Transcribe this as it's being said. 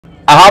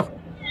I have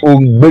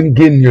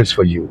unblinking news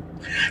for you.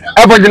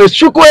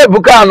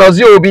 Evang-Chukwuebuka and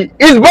Oziobi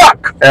is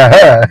back.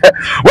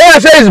 When I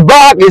say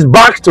it's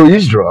back to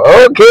Israel.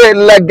 Okay,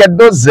 like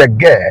those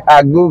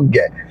Aguge.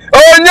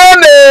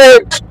 Oh,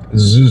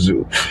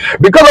 Zuzu.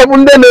 Because of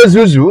Undene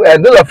Zuzu,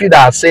 and those of you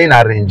that are saying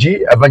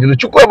Arenji,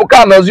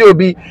 Evang-Chukwuebuka and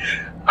Oziobi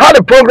had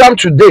a program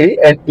today,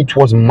 and it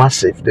was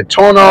massive. The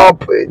turn up,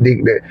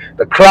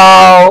 the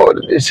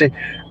crowd. They say,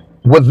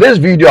 with this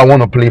video I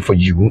want to play for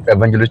you,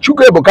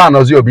 Evang-Chukwuebuka and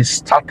Oziobi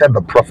started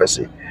the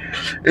prophecy.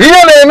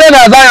 Here they men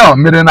as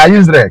Zion, made in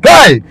Israel.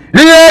 Kai,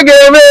 here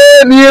gave me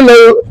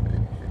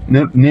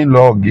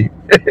Nilogi.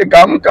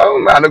 Come,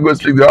 man, go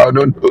speak the I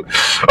don't know.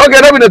 Okay,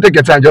 let me not take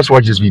your time. Just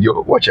watch this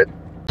video. Watch it.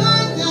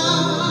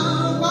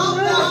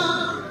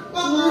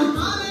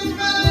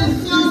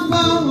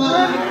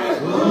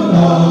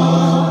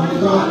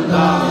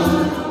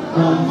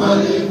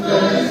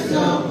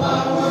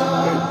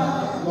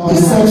 Be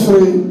set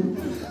free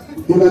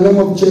in the name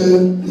of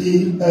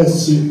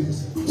JESC.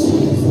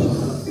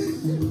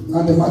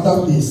 And the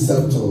matter is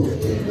settled.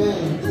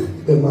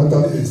 The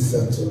matter is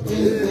settled.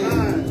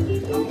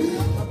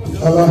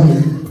 Allow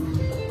him.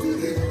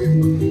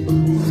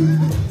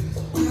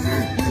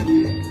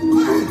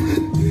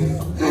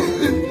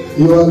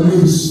 You are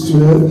loose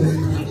today.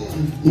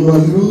 You are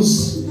loose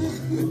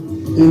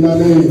in the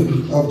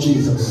name of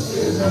Jesus.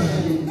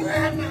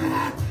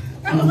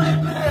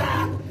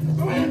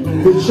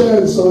 The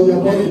chains on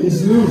your body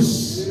is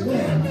loose,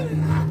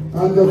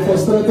 and they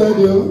frustrated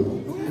you.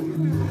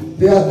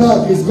 The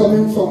attack is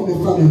coming from the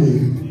family.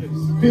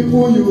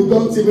 People you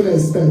don't even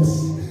expect.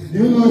 Do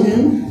you know him?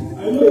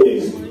 I know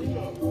him.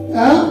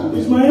 Huh?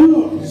 It's my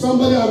in-law.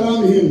 Somebody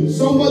around him.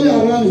 Somebody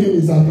around him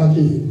is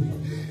attacking him.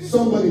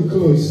 Somebody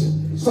close.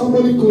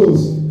 Somebody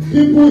close.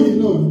 People he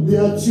knows, they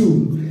are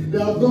two. They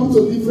have gone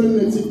to different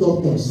native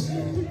doctors.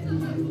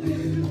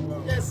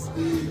 Yes.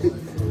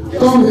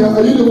 Come here.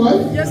 Are you the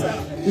wife? Yes, sir.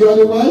 You are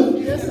the wife?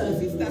 Yes, sir.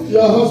 Sister.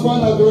 Your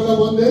husband has been under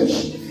bondage?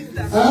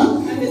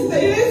 Huh? Yes,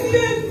 I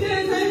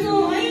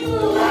know.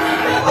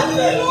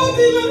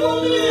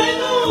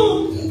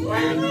 I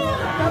know.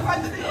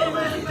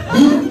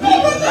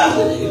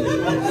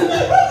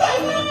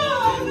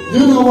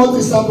 You know what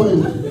is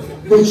happening?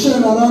 The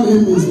chain around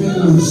him is being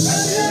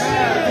loose.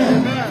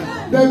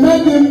 They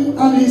made him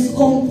and he's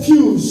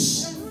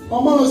confused.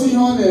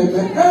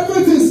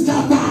 Everything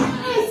scattered.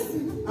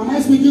 Am I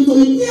speaking to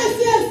him? Yes.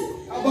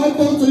 Have I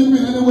talked to him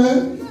in any way?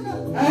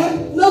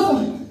 No.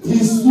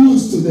 He's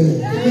loose today.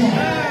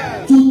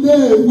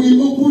 Today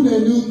we open a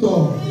new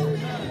door.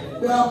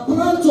 They are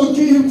planned to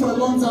kill him for a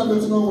long time,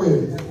 but no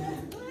way.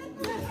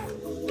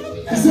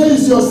 He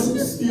says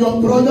it's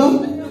your brother,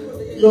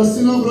 your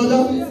senior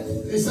brother,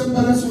 the same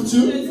parents with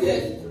you.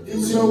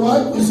 It's your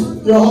wife, it's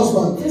your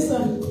husband. Yes,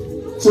 sir.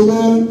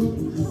 Today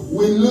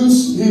we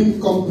lose him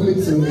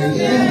completely.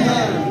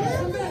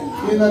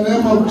 In the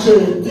name of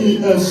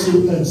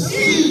JESUS.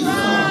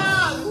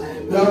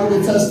 There will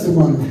be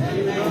testimony.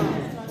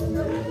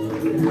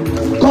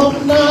 Come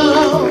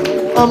now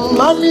and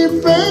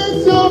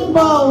manifest your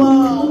power,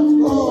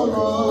 oh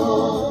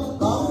Lord.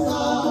 Come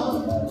now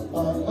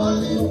and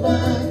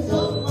manifest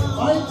your power.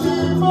 Mighty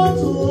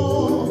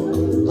battle.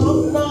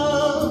 Come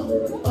now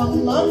and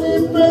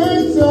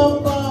manifest your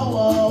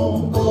power,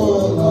 oh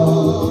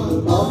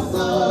Lord. Come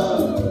now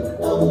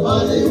and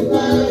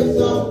manifest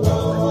your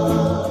power.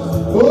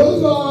 Oh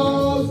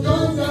Lord,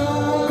 come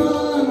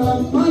down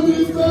and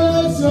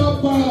manifest your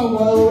power, oh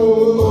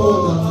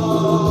Lord.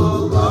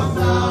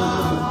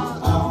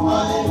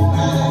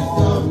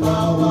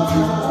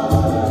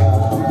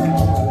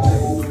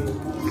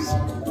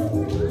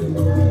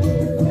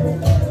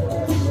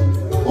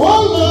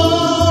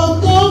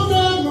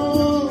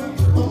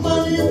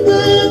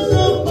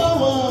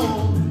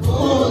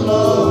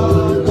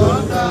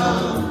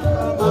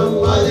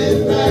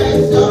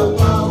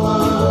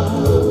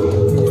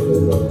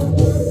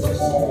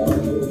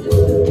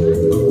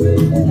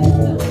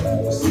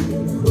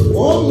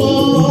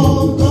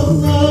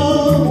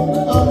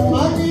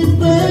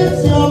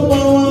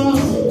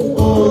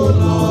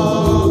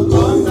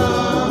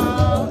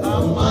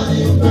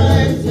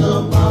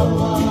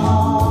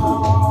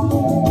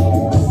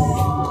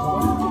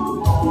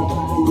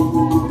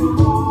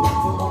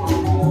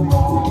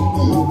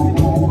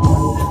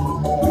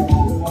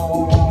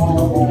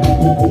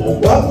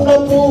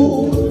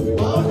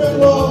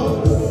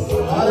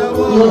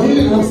 Your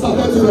healing has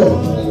started today.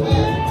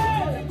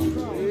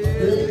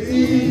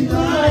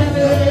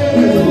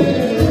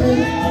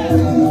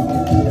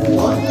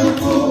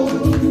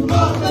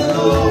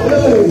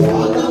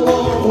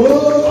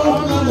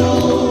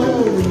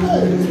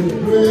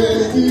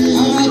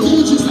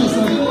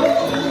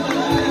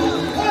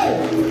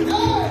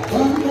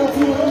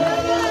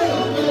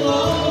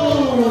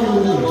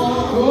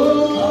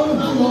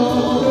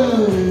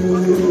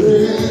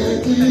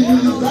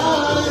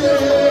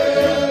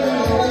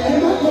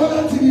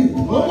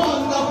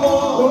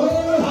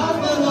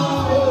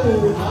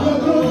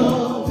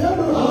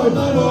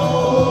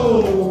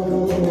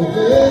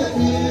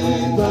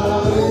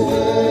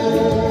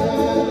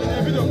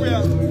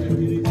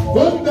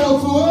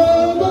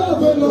 Wonderful,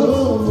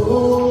 marvelous,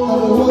 are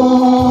the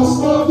works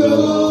of the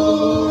Lord.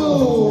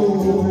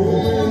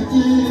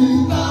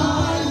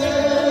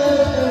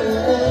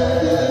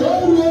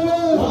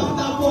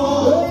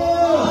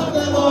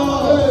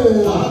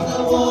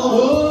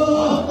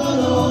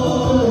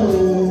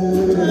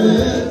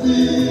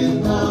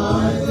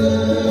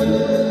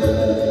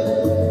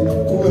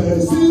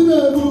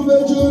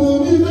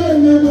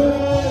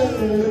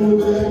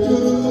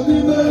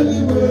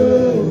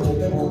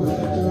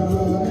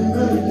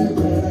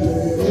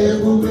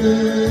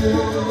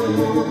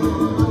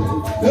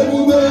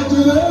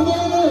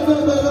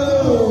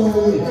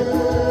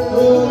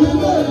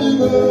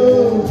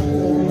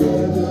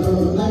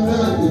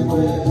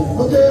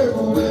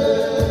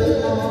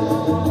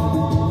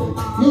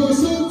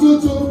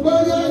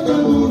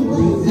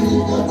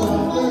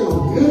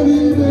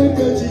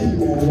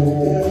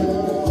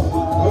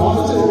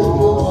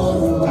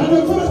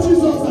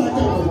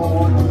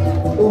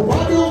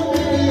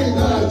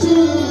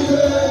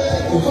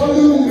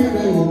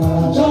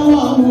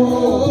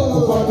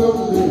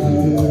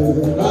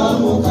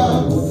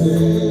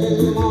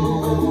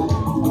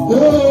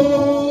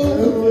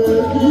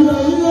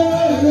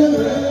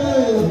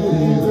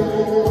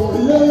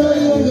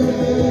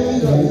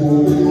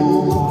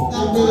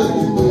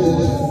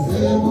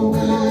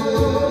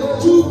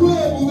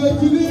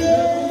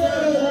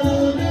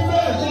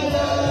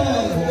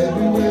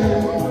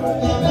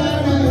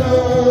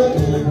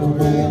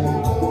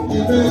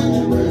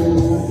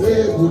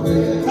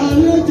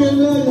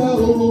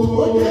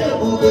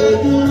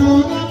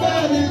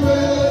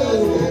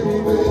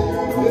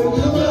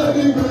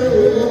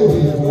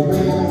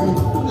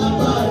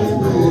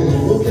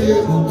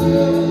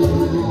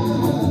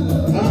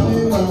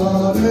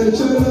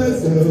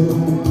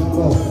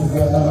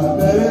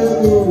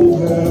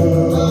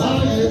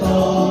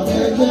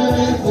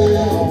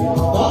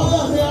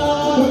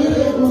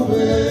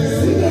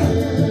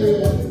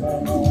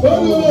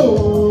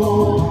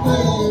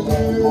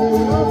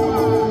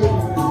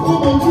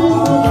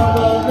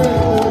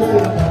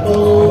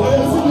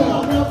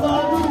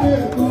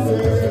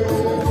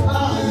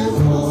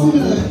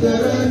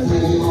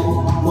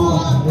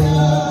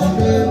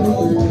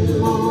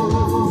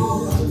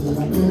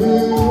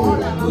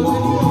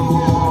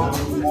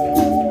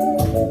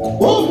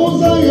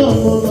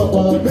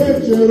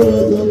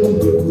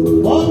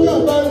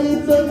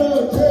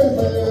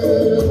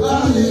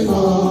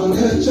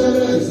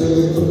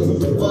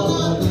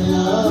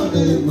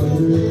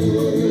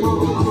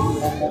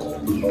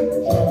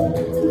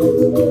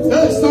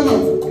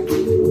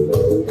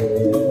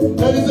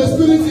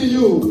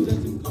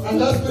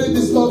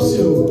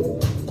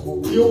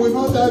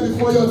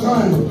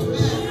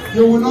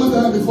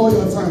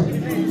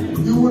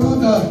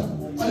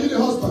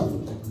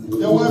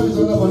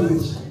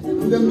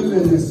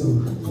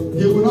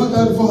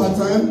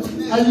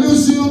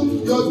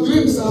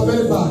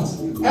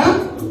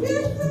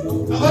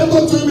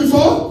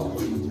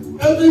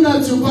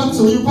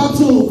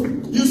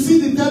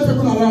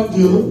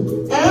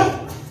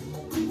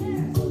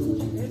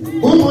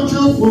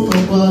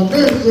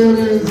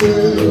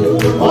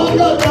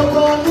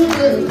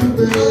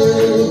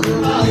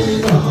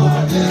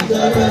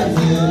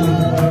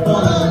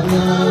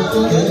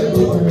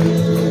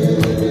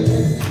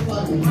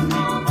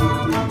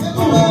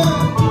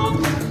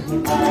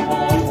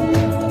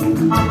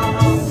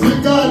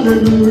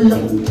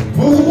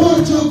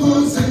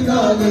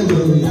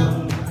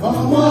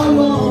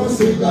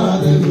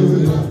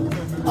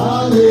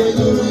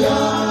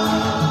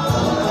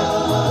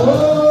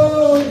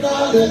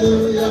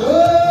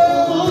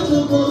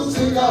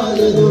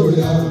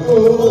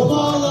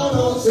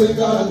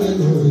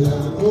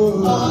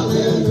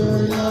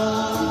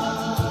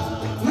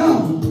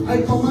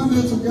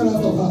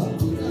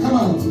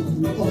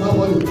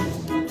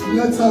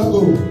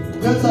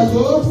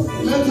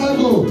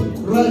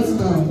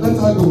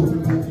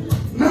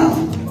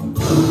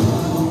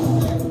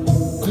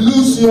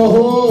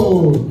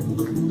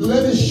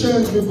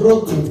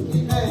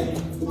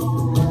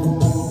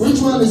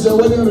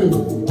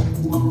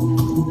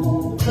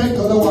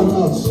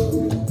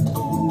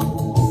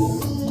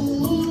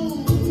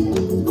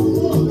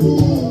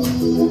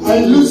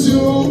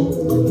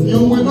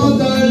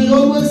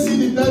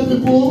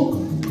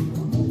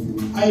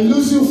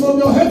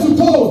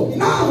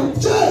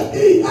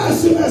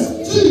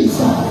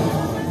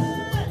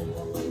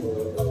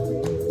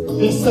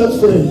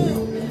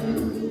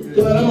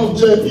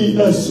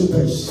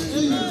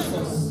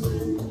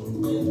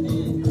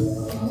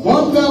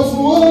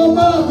 Wonderful,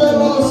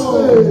 marvelous,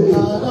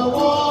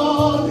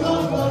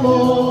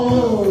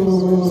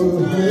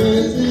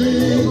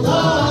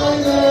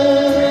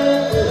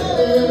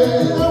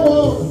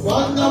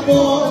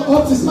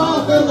 what is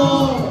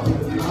marvelous,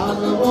 and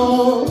the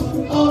word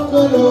of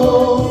the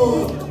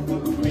Lord,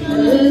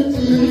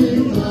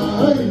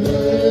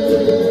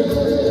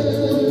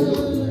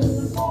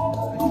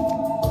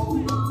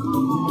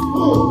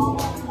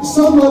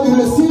 somebody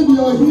receive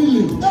your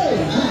healing.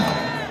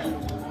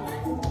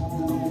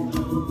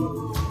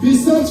 Be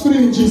set free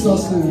in Jesus'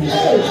 name.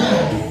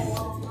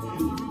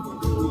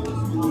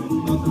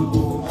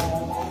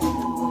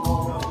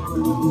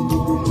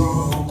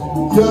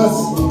 Yes,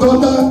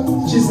 daughter,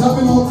 she's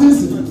having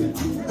autism.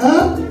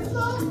 Huh?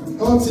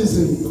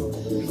 Autism.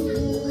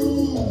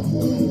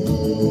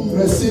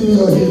 Receive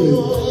your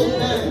healing.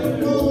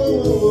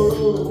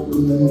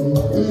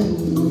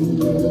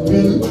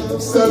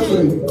 Set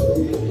free.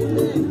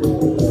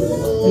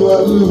 You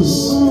are loose.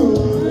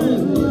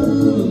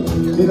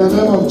 In the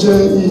name of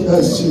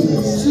Jesus.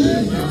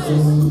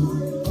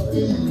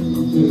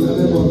 In the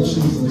name of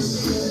Jesus.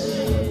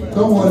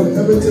 Don't worry,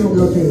 everything will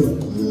be okay.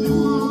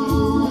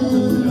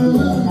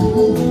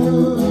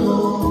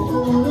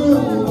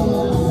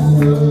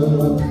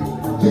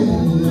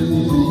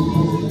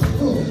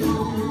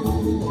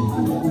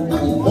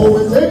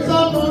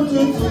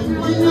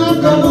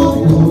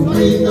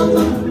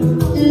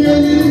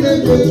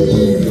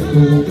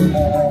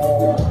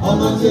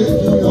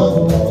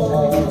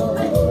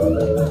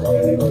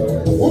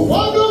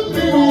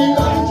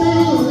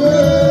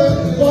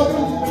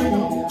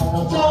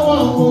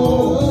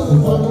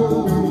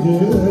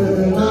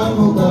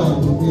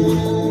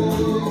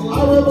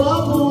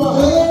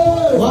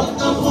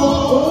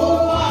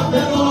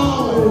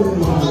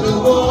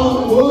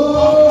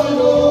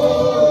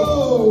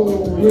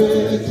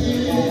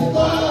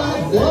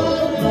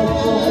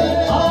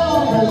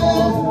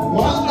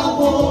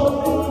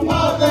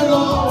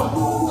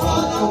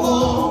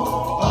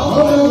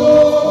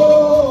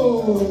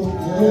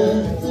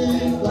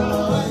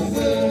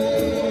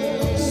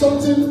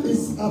 Something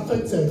is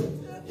affected.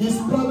 His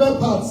private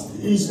part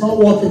is not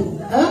working.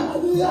 Huh?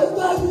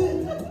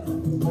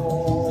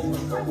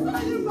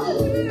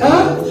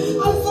 Huh?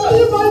 I saw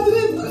you my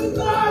dream 3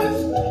 times.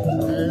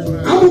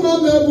 I'm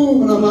not able,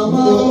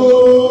 Mama.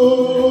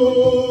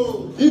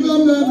 Even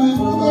maybe,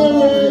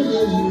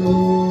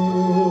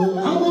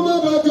 I'm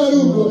not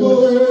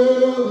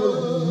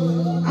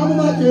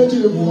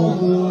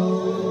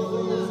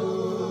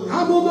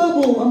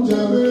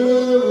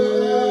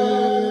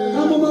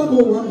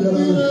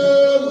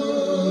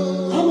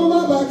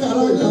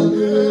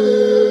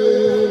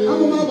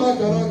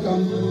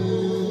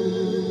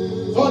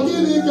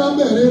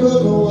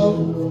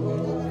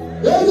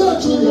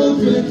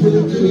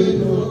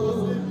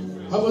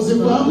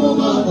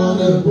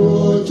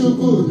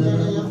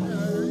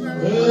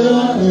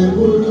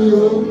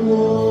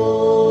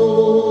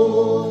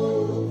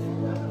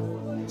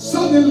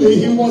Suddenly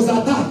he was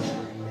attacked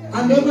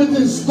and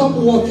everything stopped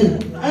working.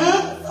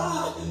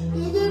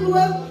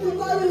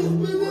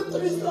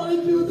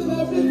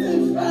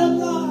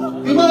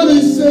 The man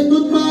is a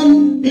good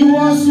man. He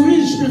was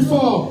rich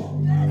before.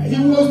 He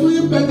was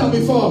doing better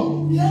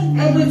before.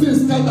 Everything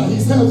scattered.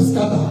 His health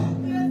scattered.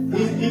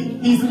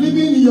 He's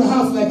living in your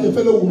house like a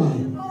fellow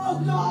woman.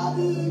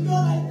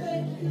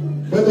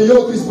 But the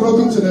yoke is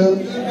broken to them.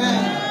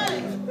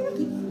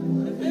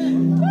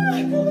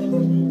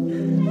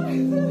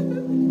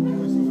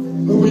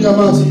 Open your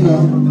mouth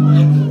now.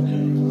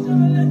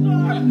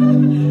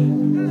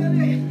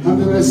 And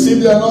they receive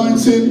the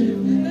anointing.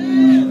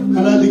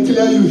 And I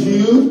declare you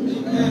healed.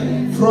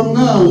 From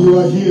now you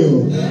are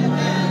healed.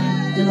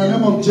 In the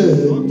name of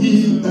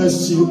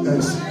Jesus.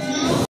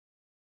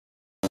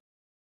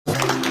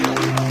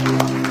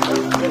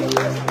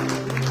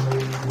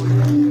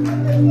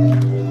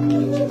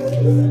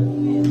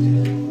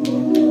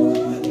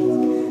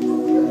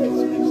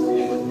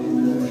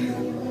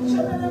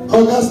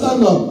 Okay,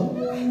 stand up.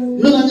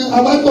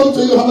 Have I talked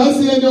to you? Have I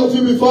seen any of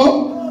you before?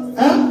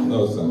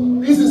 No, sir.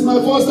 This is my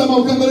first time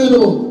of coming to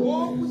you.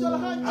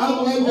 How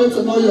do I get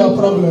to know your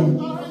problem?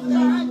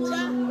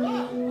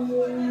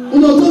 You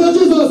know,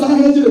 Jesus, I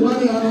hate you,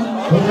 money. I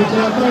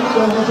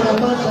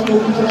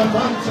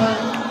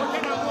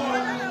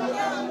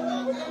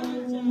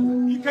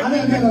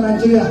didn't get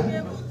Nigeria.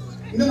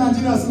 In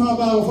Nigeria, it's not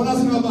about for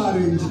us, not about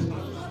range.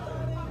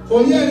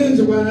 For year range,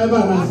 whenever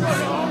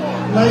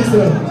nice.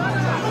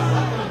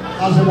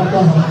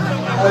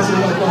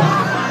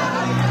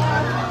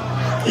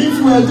 If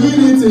we are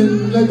doing it in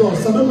Lagos,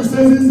 some people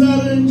say this is a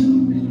range.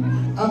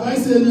 Have I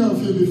seen any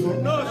of you before?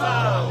 No, sir.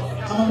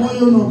 I'm more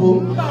you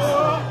know.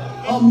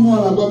 I'm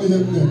more about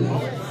him.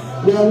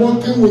 We are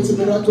working with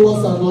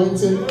miraculous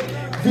anointing,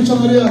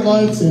 visionary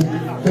anointing,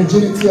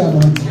 virginity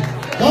anointing.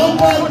 Come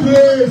I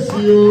praise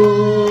you.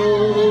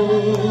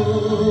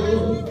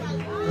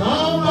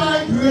 Come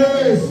I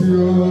praise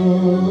you.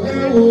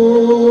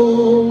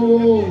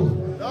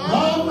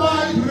 Come I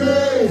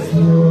praise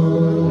you.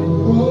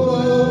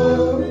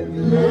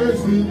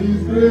 Praise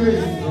is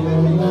grace.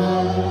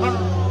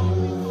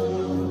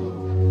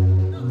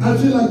 I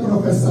feel like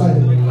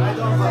prophesying.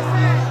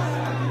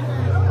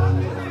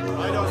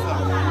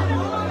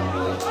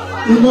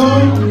 You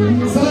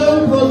know, Zion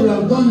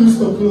program don't used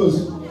to close.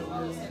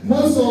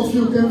 Most of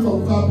you came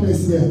from far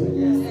place here. We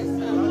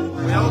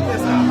are okay,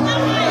 sir.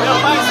 We are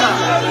fine, sir.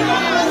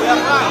 We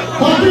are fine.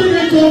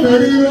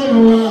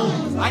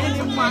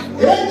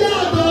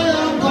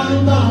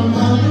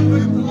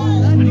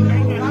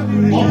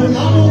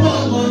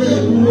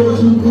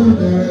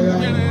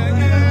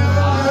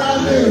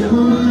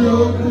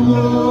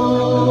 I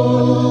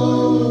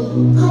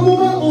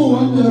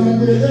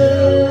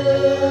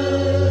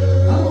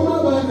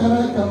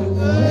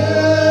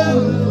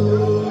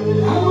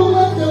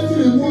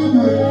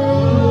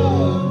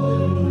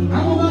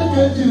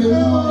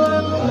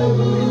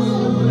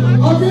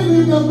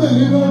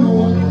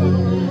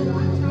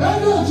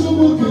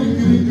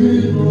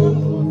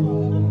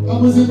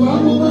This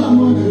environment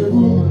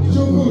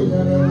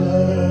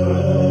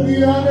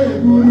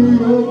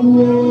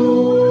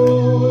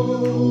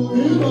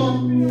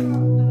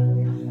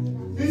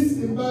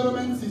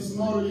is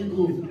not really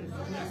good.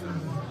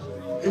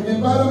 If the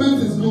environment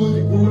is good,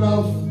 we will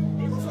have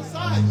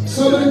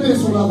so many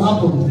things will have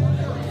happened.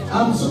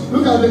 And so,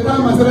 look at the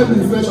time I started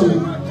administration.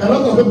 A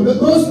lot of people,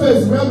 there's no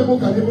space where people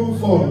can even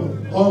fall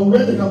or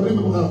where they can bring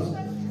people out.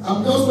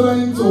 I'm just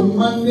trying to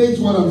manage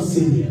what I'm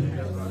seeing.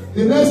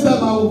 The next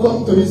time I will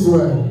come to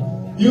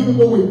Israel, you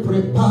people will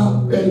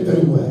prepare very,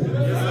 very well.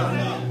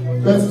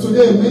 But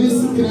today, many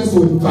sickness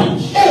will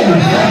vanish.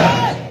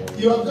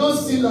 You have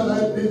just seen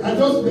that they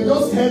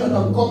just heard that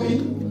I'm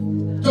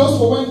coming. Just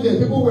for one day,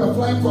 people were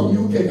flying from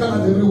UK,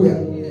 Canada,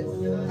 everywhere.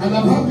 And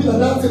I'm happy that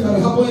that thing that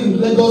happened in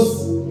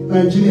Lagos,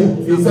 Nigeria,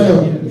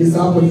 is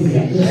happening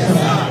here.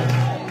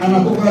 And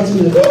I'm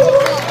congratulating you.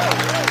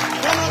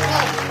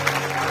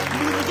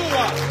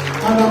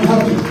 And I'm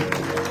happy.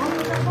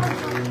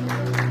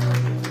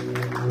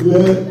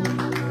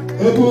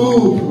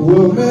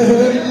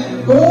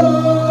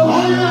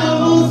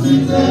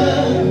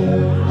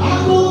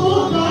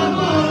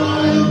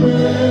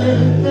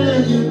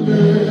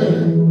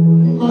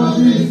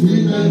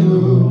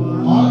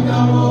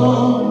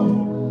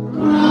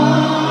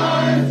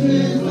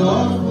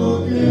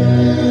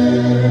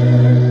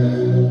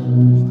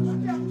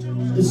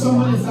 If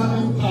someone is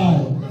having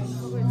power,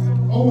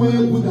 always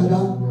good at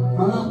that,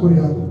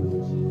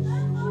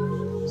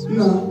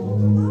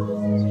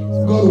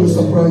 God will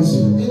surprise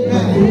you.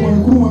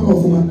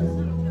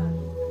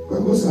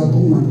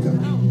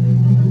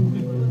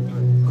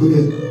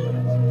 Good.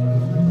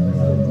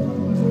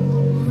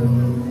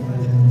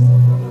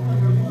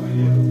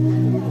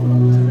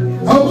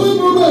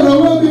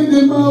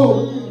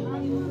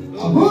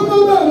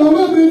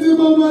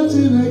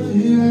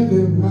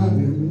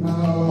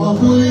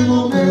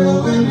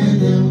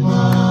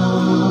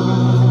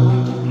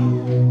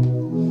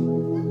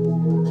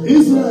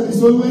 Israel is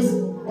always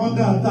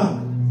under attack.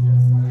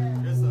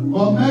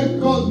 But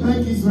God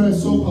make Israel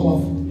so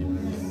powerful.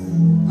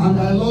 And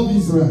I love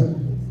Israel.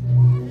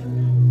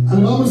 And the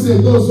Bible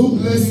says those who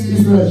bless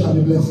Israel shall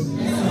be blessed.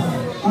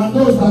 And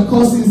those that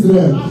curse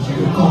Israel shall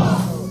be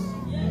cursed.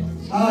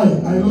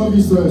 I love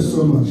Israel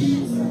so much.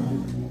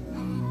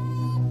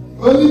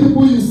 Only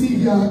people you see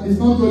here is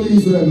not only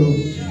Israel.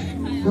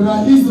 There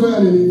are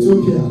Israel in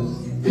Ethiopia,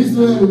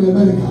 Israel in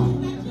America,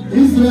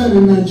 Israel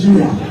in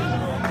Nigeria.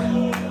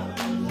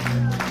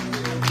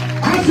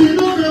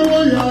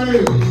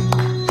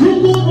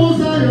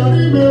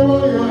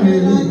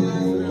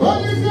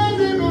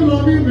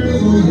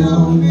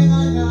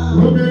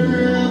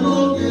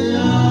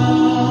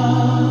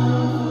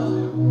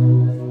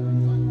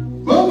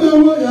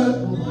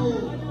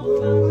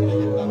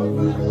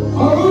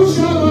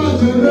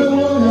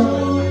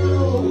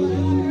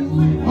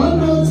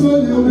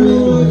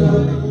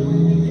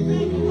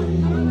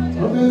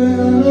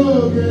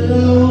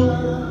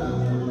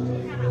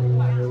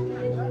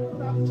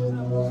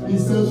 Be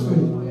set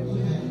free.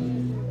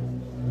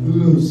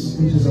 Loose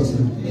in Jesus'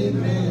 name.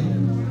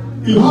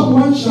 Amen. You have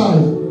one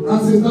child, and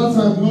since that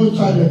time, no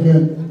child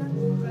again.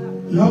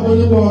 You have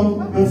only one,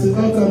 and since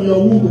that time, your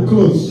womb will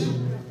close.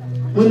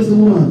 Where is the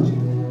woman?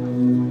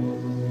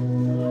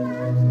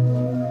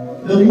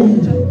 The womb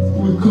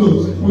will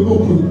close, will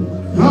open.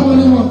 You have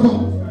only one,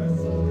 come.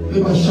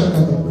 Let me shake it.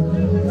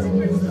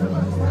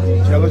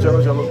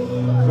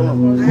 Come on.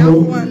 I have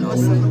one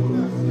also.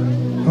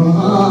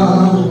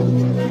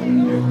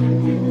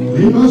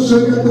 You must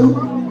shake it down.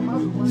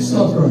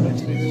 Stop crying.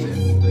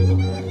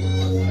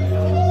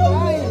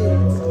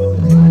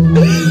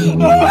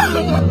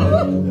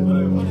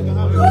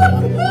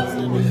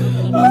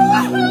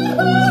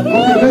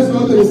 Okay, let's go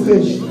to the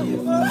stage.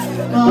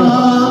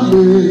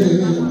 Hallelujah.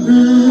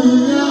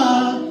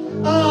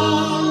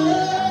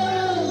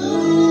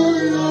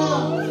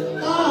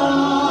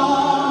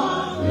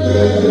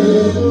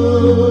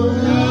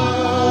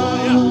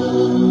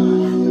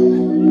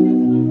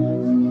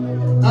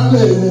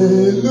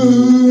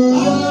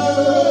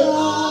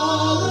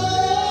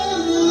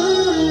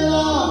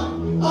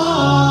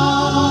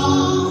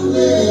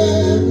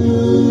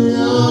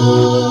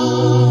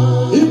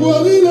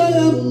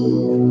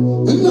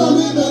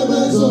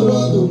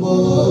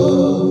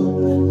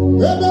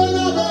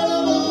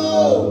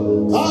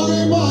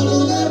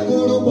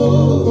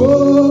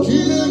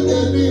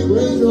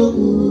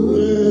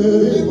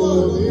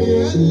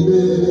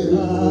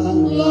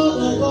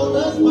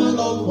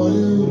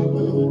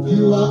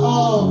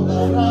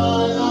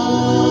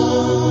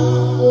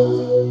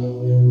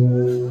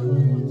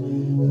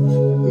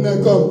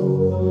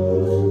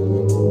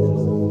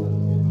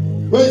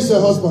 Where is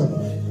your husband?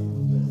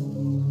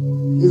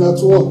 He's at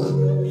work.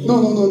 No.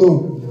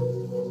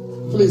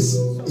 Please,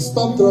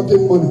 stop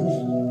dropping money.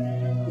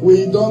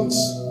 We don't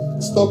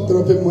stop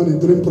dropping money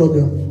during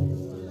program.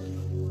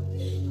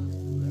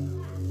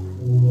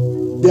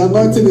 The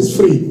anointing is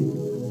free.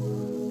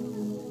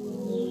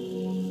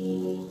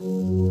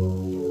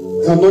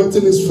 The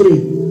anointing is free.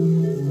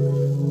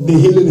 The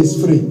healing is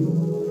free.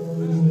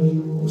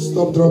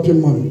 Stop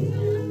dropping money.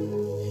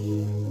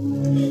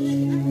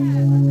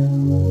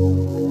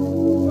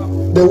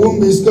 The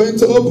womb is going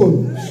to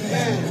open.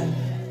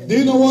 Do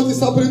you know what is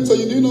happening to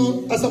you? Do you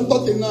know, as I'm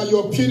talking now,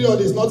 your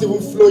period is not even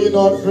flowing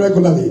out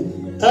regularly?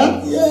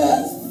 Huh?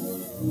 Yes.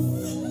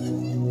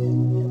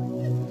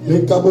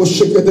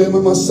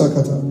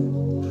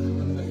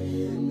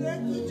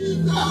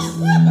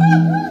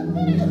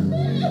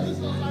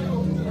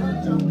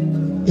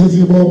 If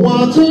you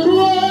want to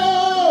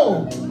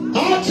grow,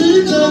 I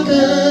teach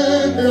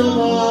again,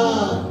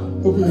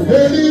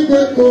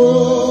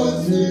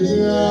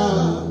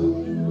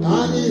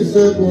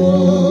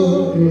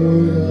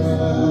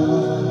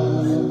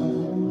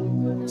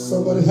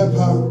 somebody help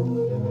her.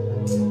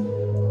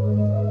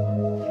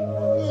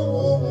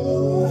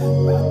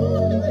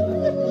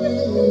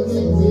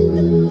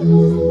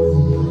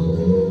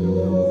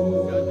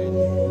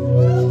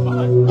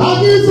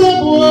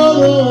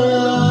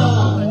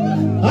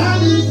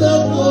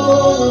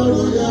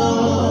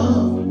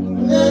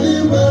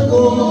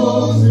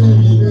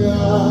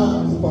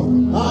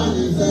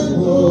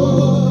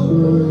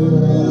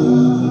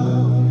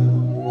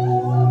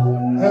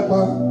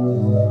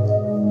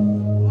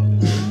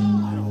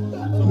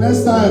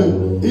 Next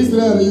time,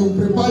 Israel, you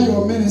prepare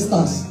your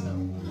ministers.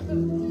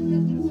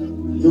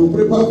 You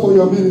prepare for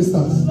your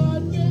ministers.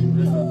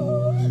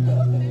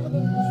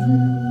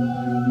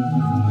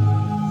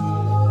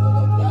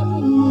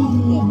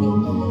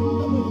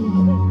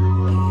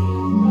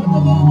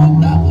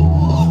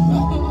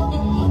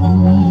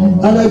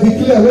 And I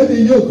declare, let the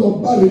yoke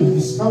of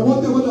barrenness and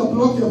whatever that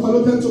block your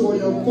fallopian tube or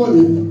your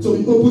body to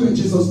be open in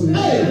Jesus' name.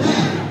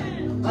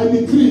 I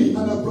decree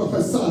and I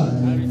prophesy.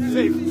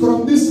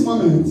 From this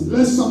moment,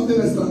 let something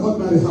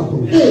extraordinary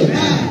happen.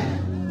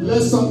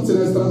 Let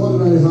something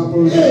extraordinary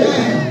happen.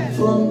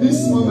 From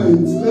this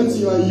moment, let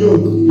your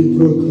yoke be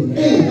broken.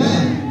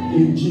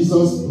 In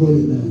Jesus'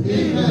 holy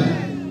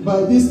name.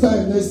 By this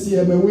time next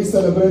year, may we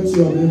celebrate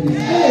your baby.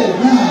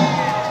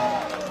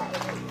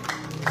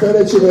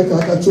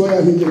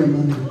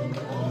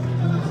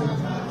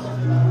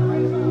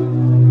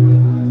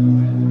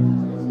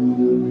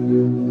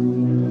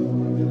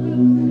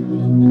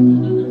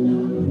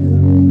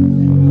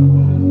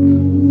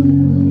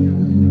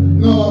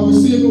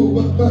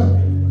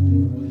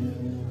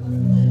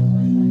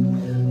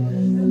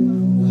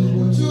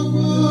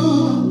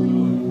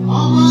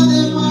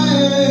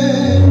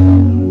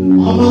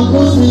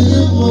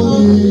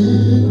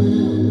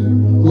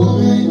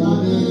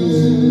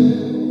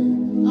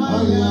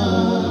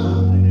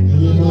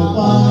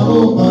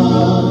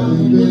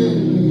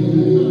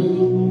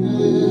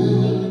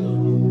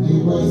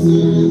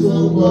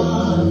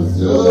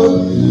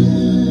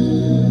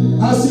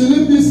 As you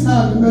leave this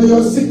hand, may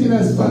your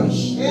sickness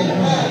vanish.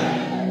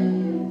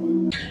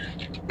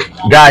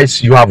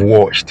 Guys, you have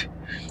watched.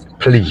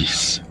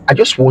 Please, I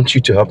just want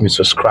you to help me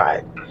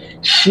subscribe,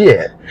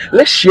 share.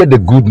 Let's share the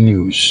good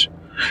news.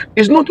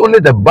 It's not only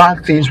the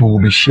bad things we will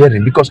be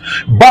sharing, because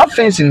bad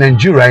things in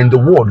Nigeria, in the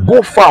world,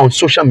 go far on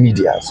social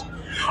medias.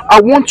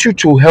 I want you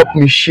to help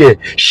me share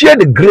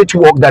the great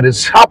work that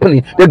is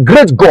happening, the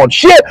great God.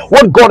 Share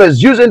what God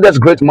is using this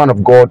great man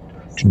of God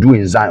to do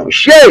in Zion.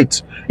 Share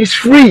it. It's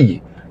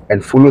free.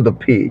 And follow the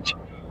page.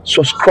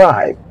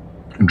 Subscribe.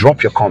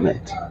 Drop your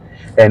comment.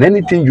 And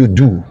anything you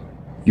do,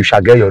 you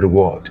shall get your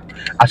reward.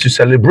 As you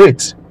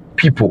celebrate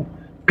people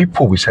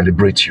will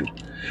celebrate you.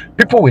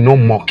 People will not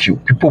mock you.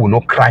 People will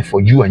not cry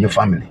for you and your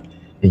family.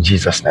 In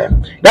Jesus'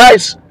 name.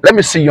 Guys, let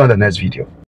me see you on the next video.